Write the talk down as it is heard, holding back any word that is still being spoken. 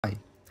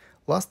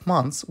Last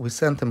month, we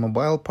sent a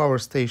mobile power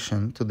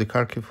station to the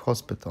Kharkiv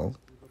hospital.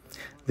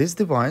 This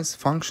device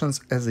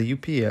functions as a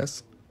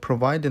UPS,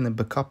 providing a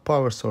backup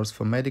power source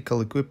for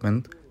medical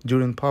equipment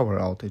during power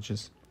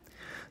outages.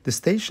 The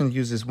station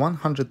uses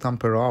 100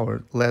 Ah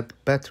lead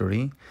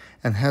battery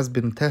and has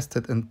been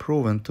tested and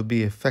proven to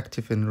be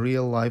effective in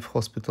real-life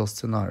hospital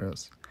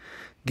scenarios.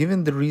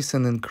 Given the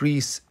recent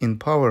increase in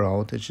power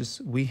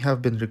outages, we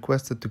have been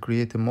requested to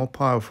create a more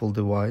powerful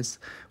device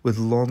with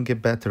longer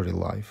battery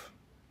life.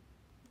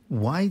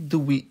 Why do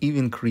we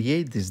even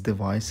create these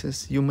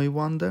devices, you may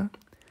wonder?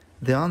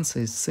 The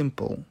answer is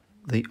simple.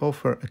 They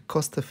offer a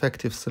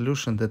cost-effective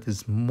solution that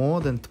is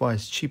more than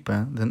twice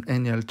cheaper than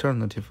any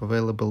alternative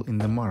available in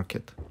the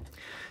market.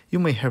 You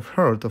may have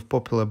heard of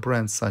popular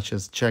brands such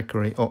as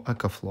Jackery or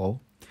EcoFlow,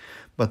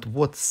 but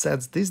what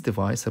sets this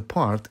device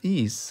apart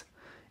is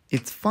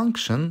its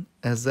function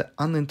as an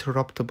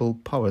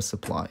uninterruptible power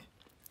supply.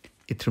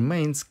 It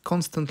remains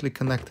constantly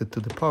connected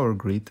to the power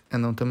grid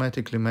and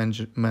automatically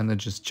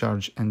manages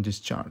charge and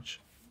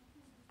discharge.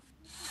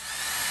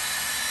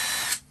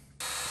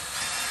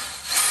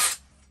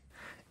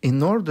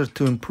 In order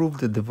to improve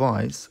the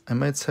device, I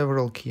made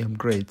several key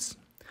upgrades.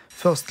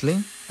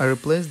 Firstly, I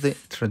replaced the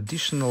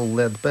traditional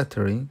lead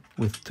battery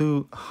with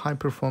two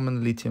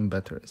high-performance lithium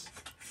batteries.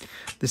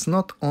 This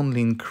not only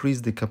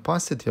increased the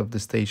capacity of the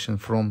station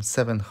from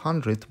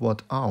 700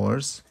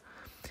 watt-hours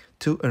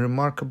to a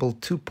remarkable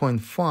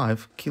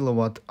 2.5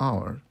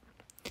 kilowatt-hour,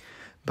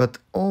 but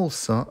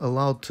also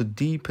allowed to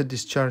deeper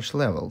discharge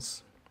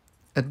levels.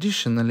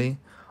 Additionally,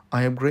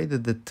 I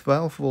upgraded the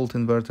 12-volt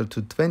inverter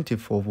to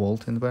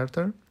 24-volt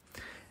inverter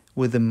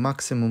with a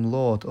maximum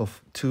load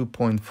of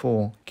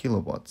 2.4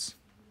 kilowatts.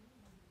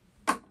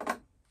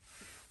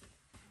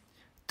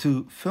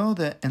 To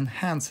further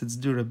enhance its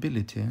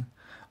durability,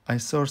 I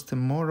sourced a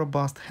more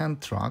robust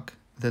hand truck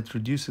that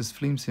reduces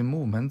flimsy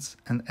movements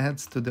and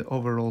adds to the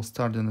overall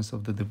sturdiness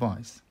of the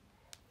device.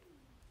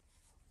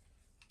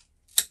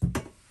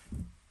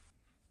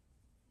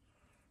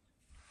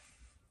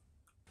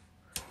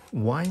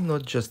 Why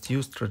not just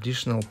use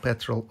traditional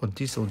petrol or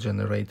diesel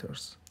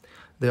generators?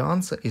 The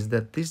answer is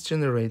that these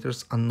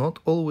generators are not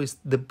always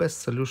the best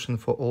solution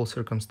for all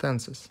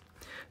circumstances.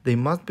 They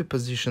must be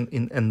positioned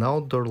in an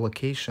outdoor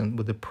location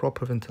with the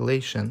proper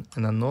ventilation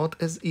and are not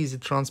as easy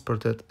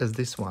transported as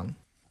this one.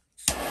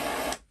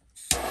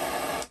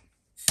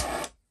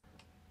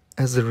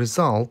 As a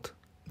result,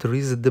 there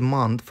is a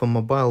demand for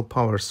mobile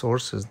power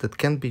sources that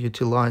can be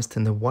utilized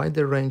in a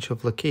wider range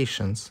of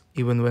locations,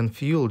 even when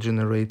fuel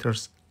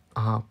generators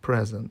are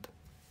present.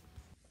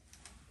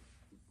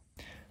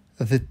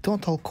 The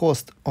total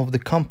cost of the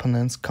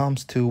components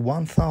comes to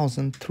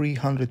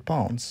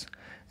 £1,300,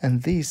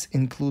 and this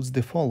includes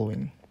the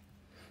following.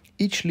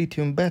 Each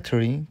lithium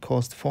battery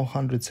costs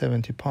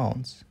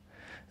 £470.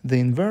 The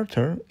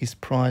inverter is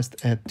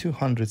priced at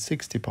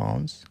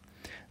 £260.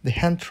 The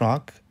hand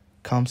truck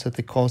comes at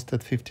a cost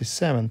at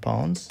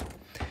 £57.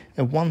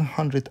 A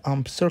 100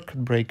 amp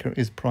circuit breaker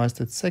is priced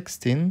at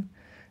 £16.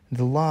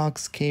 The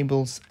lugs,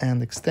 cables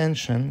and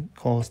extension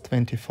cost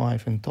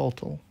 £25 in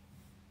total.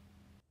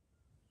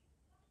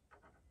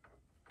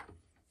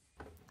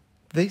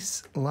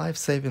 This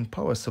life-saving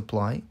power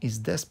supply is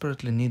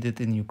desperately needed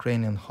in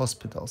Ukrainian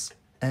hospitals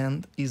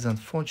and is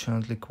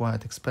unfortunately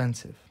quite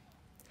expensive.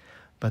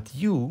 But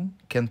you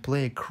can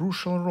play a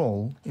crucial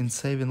role in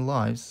saving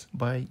lives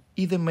by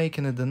either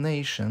making a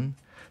donation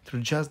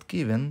through Just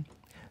Giving,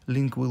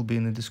 link will be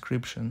in the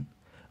description,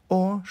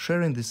 or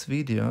sharing this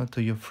video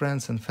to your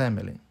friends and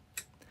family.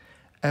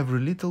 Every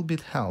little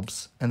bit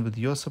helps, and with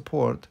your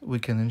support we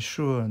can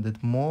ensure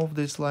that more of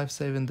these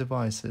life-saving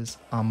devices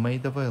are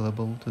made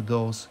available to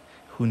those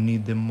who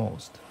need them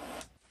most.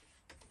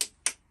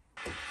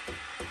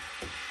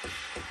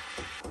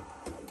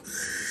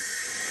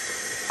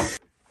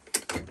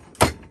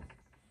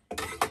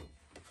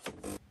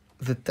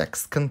 The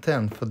text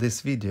content for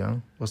this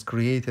video was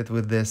created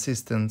with the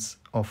assistance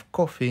of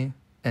Ko-fi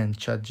and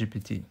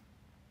ChatGPT.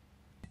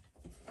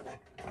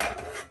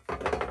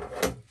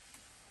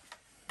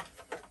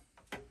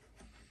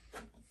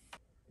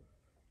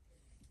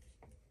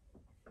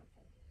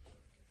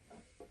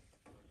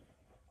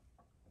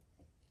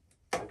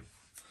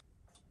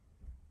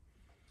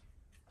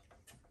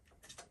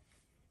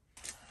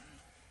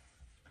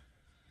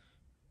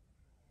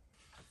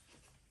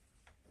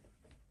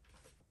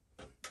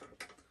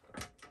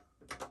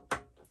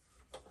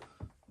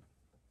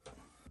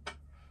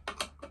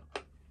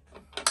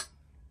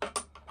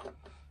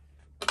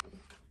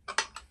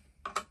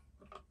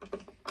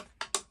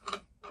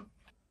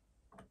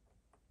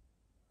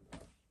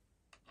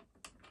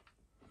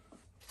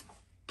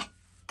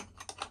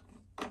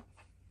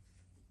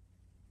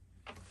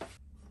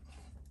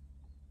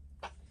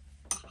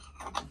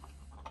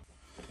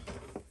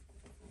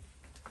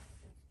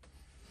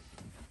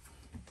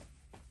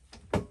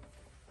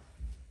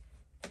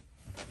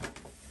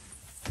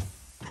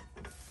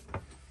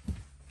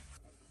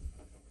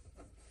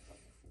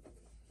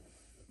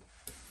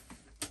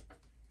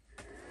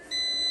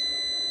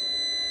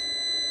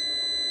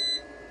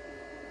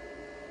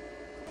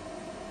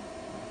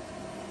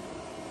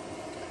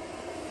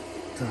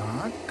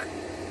 Так.